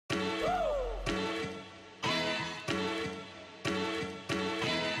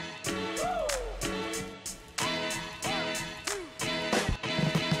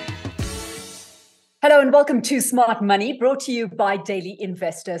Hello and welcome to Smart Money, brought to you by Daily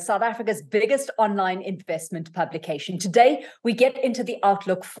Investor, South Africa's biggest online investment publication. Today, we get into the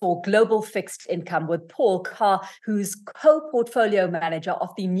outlook for global fixed income with Paul Carr, who's co-portfolio manager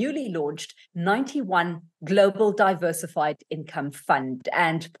of the newly launched 91 Global Diversified Income Fund.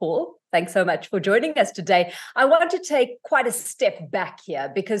 And Paul, thanks so much for joining us today. I want to take quite a step back here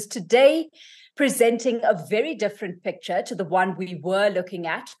because today, presenting a very different picture to the one we were looking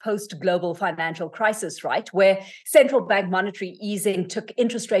at post-global financial crisis, right? Where central bank monetary easing took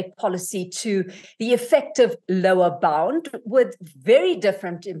interest rate policy to the effective lower bound with very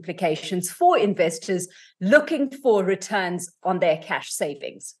different implications for investors looking for returns on their cash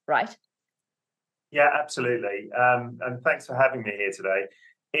savings, right? Yeah, absolutely. And thanks for having me here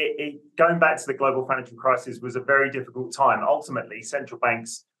today. Going back to the global financial crisis was a very difficult time. Ultimately, central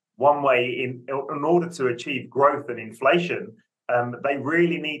banks, one way in order to achieve growth and inflation, they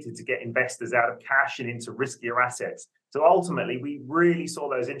really needed to get investors out of cash and into riskier assets. So ultimately, we really saw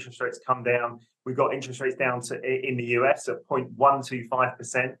those interest rates come down. We got interest rates down to in the US at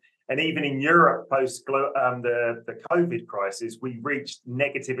 0.125%. And even in Europe, post the COVID crisis, we reached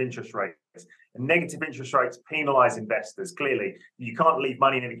negative interest rates. And negative interest rates penalize investors. Clearly, you can't leave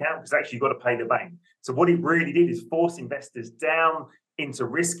money in an account because actually you've got to pay the bank. So what it really did is force investors down into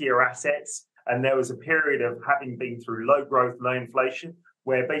riskier assets. And there was a period of having been through low growth, low inflation,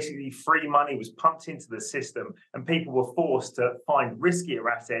 where basically free money was pumped into the system and people were forced to find riskier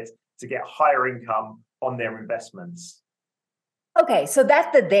assets to get higher income on their investments. Okay, so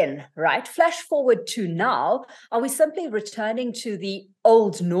that's the then, right? Flash forward to now. Are we simply returning to the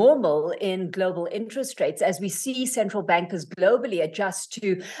old normal in global interest rates as we see central bankers globally adjust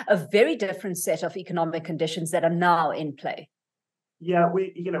to a very different set of economic conditions that are now in play? Yeah,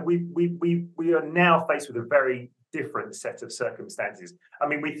 we are now faced with a very different set of circumstances. I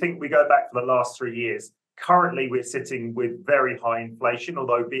mean, we go back for the last 3 years. Currently, we're sitting with very high inflation,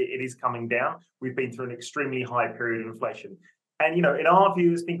 although it is coming down. We've been through an extremely high period of inflation. And, in our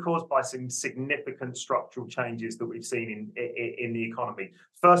view, it's been caused by some significant structural changes that we've seen in the economy.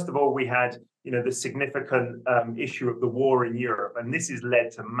 First of all, we had, the significant issue of the war in Europe, and this has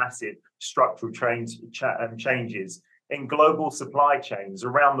led to massive structural changes in global supply chains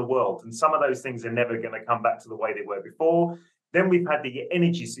around the world. And some of those things are never going to come back to the way they were before. Then we've had the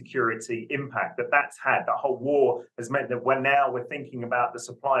energy security impact that's had. The whole war has meant that we're thinking about the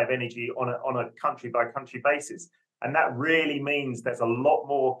supply of energy on a country by country basis. And that really means there's a lot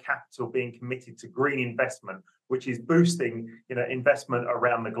more capital being committed to green investment, which is boosting, investment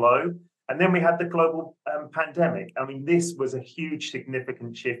around the globe. And then we had the global pandemic. I mean, this was a huge,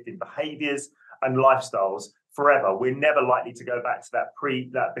 significant shift in behaviors and lifestyles forever. We're never likely to go back to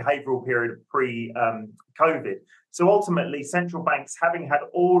that behavioral period of pre-COVID. So ultimately, central banks, having had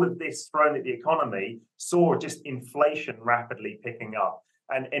all of this thrown at the economy, saw just inflation rapidly picking up.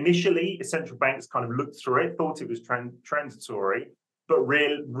 And initially, central banks kind of looked through it, thought it was transitory, but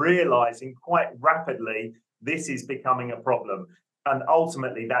realizing quite rapidly this is becoming a problem. And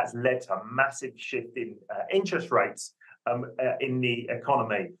ultimately, that's led to a massive shift in interest rates in the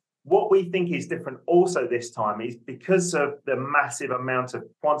economy. What we think is different also this time is because of the massive amount of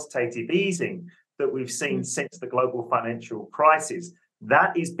quantitative easing that we've seen since the global financial crisis,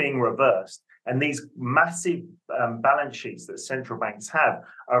 that is being reversed. And these massive balance sheets that central banks have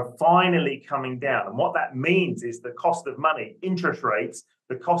are finally coming down. And what that means is the cost of money, interest rates,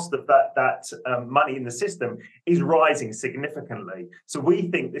 the cost of that money in the system is rising significantly. So we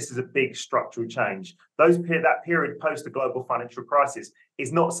think this is a big structural change. That period post the global financial crisis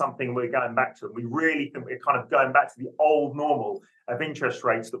is not something we're going back to. We really think we're kind of going back to the old normal of interest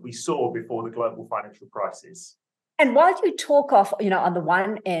rates that we saw before the global financial crisis. And while you talk of, on the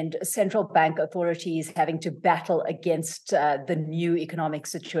one end, central bank authorities having to battle against the new economic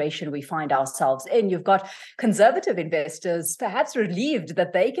situation we find ourselves in, you've got conservative investors perhaps relieved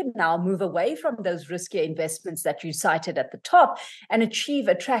that they can now move away from those riskier investments that you cited at the top and achieve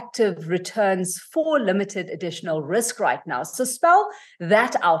attractive returns for limited additional risk right now. So spell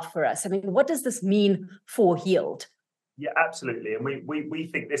that out for us. I mean, what does this mean for yield? Yeah, absolutely. And we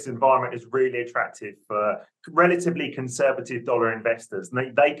think this environment is really attractive for relatively conservative dollar investors.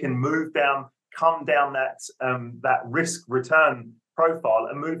 And they can come down that risk return profile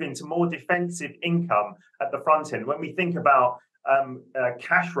and move into more defensive income at the front end. When we think about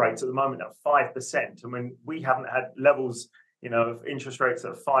cash rates at the moment at 5%, and when we haven't had levels, of interest rates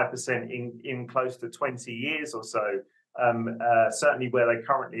at 5% in close to 20 years or so, certainly where they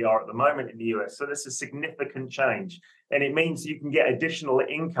currently are at the moment in the US. So that's a significant change. And it means you can get additional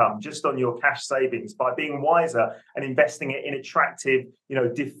income just on your cash savings by being wiser and investing it in attractive,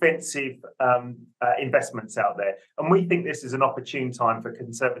 defensive investments out there. And we think this is an opportune time for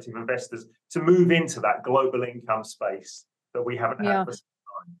conservative investors to move into that global income space that we haven't had for some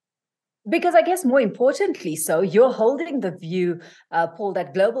time. Because I guess more importantly, so you're holding the view, Paul,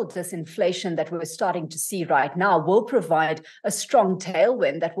 that global disinflation that we're starting to see right now will provide a strong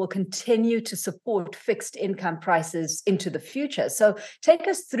tailwind that will continue to support fixed income prices into the future. So take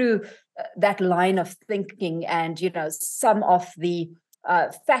us through that line of thinking and, some of the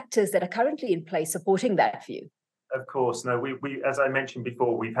factors that are currently in place supporting that view. Of course. No, we as I mentioned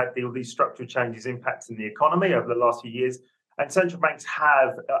before, we've had all these structural changes impacting the economy over the last few years. And central banks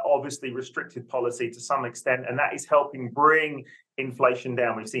have obviously restricted policy to some extent, and that is helping bring inflation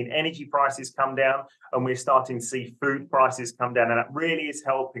down. We've seen energy prices come down, and we're starting to see food prices come down, and that really is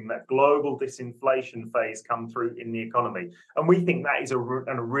helping that global disinflation phase come through in the economy. And we think that is a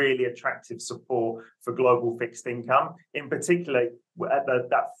really attractive support for global fixed income, in particular at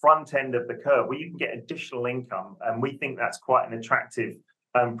that front end of the curve where you can get additional income. And we think that's quite an attractive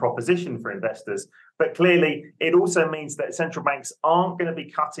proposition for investors. But clearly, it also means that central banks aren't going to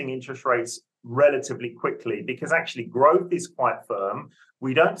be cutting interest rates relatively quickly because actually growth is quite firm.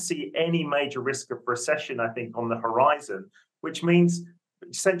 We don't see any major risk of recession, I think, on the horizon, which means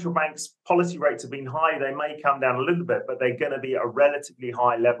central banks' policy rates have been high. They may come down a little bit, but they're going to be at a relatively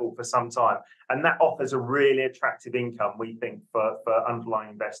high level for some time. And that offers a really attractive income, we think, for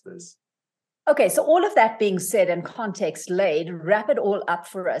underlying investors. Okay, so all of that being said and context laid, wrap it all up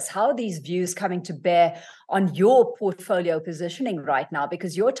for us. How are these views coming to bear on your portfolio positioning right now?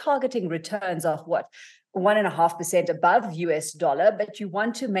 Because you're targeting returns of 1.5% above US dollar, but you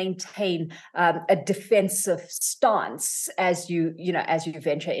want to maintain a defensive stance as you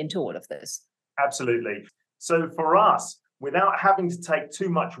venture into all of this. Absolutely. So for us, without having to take too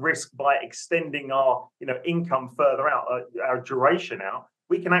much risk by extending our income further out, our duration out,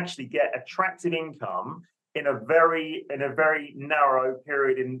 we can actually get attractive income in a very narrow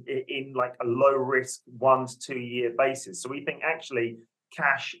period in like a low risk 1 to 2 year basis. So we think actually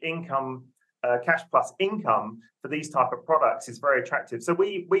cash plus income for these type of products is very attractive. So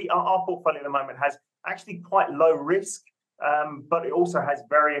our portfolio at the moment has actually quite low risk, but it also has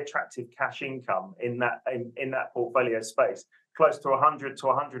very attractive cash income in that portfolio space, close to 100 to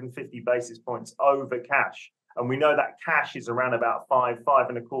 150 basis points over cash. And we know that cash is around about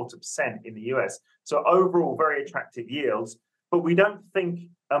 5.25% in the US. So overall, very attractive yields, but we don't think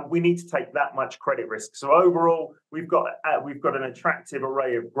we need to take that much credit risk. So overall, we've got an attractive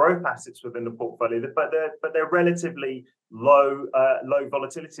array of growth assets within the portfolio, but they're relatively low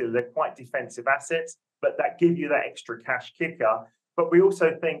volatility. They're quite defensive assets, but that give you that extra cash kicker. But we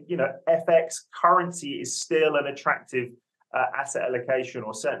also think FX currency is still an attractive asset allocation,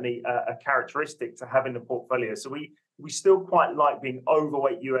 or certainly a characteristic to have in the portfolio. So we still quite like being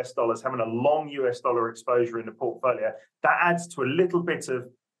overweight US dollars, having a long US dollar exposure in the portfolio. That adds to a little bit of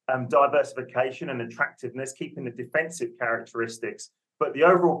diversification and attractiveness, keeping the defensive characteristics. But the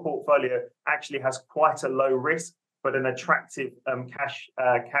overall portfolio actually has quite a low risk, but an attractive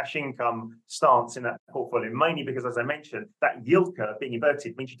cash income stance in that portfolio, mainly because, as I mentioned, that yield curve being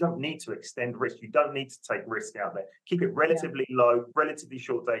inverted means you don't need to extend risk. You don't need to take risk out there. Keep it relatively low, relatively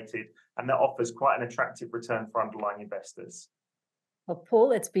short dated, and that offers quite an attractive return for underlying investors. Well,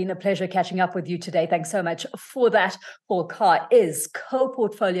 Paul, it's been a pleasure catching up with you today. Thanks so much for that. Paul Carr is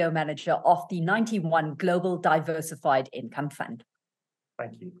co-portfolio manager of the 91 Global Diversified Income Fund.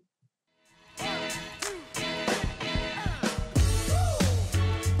 Thank you.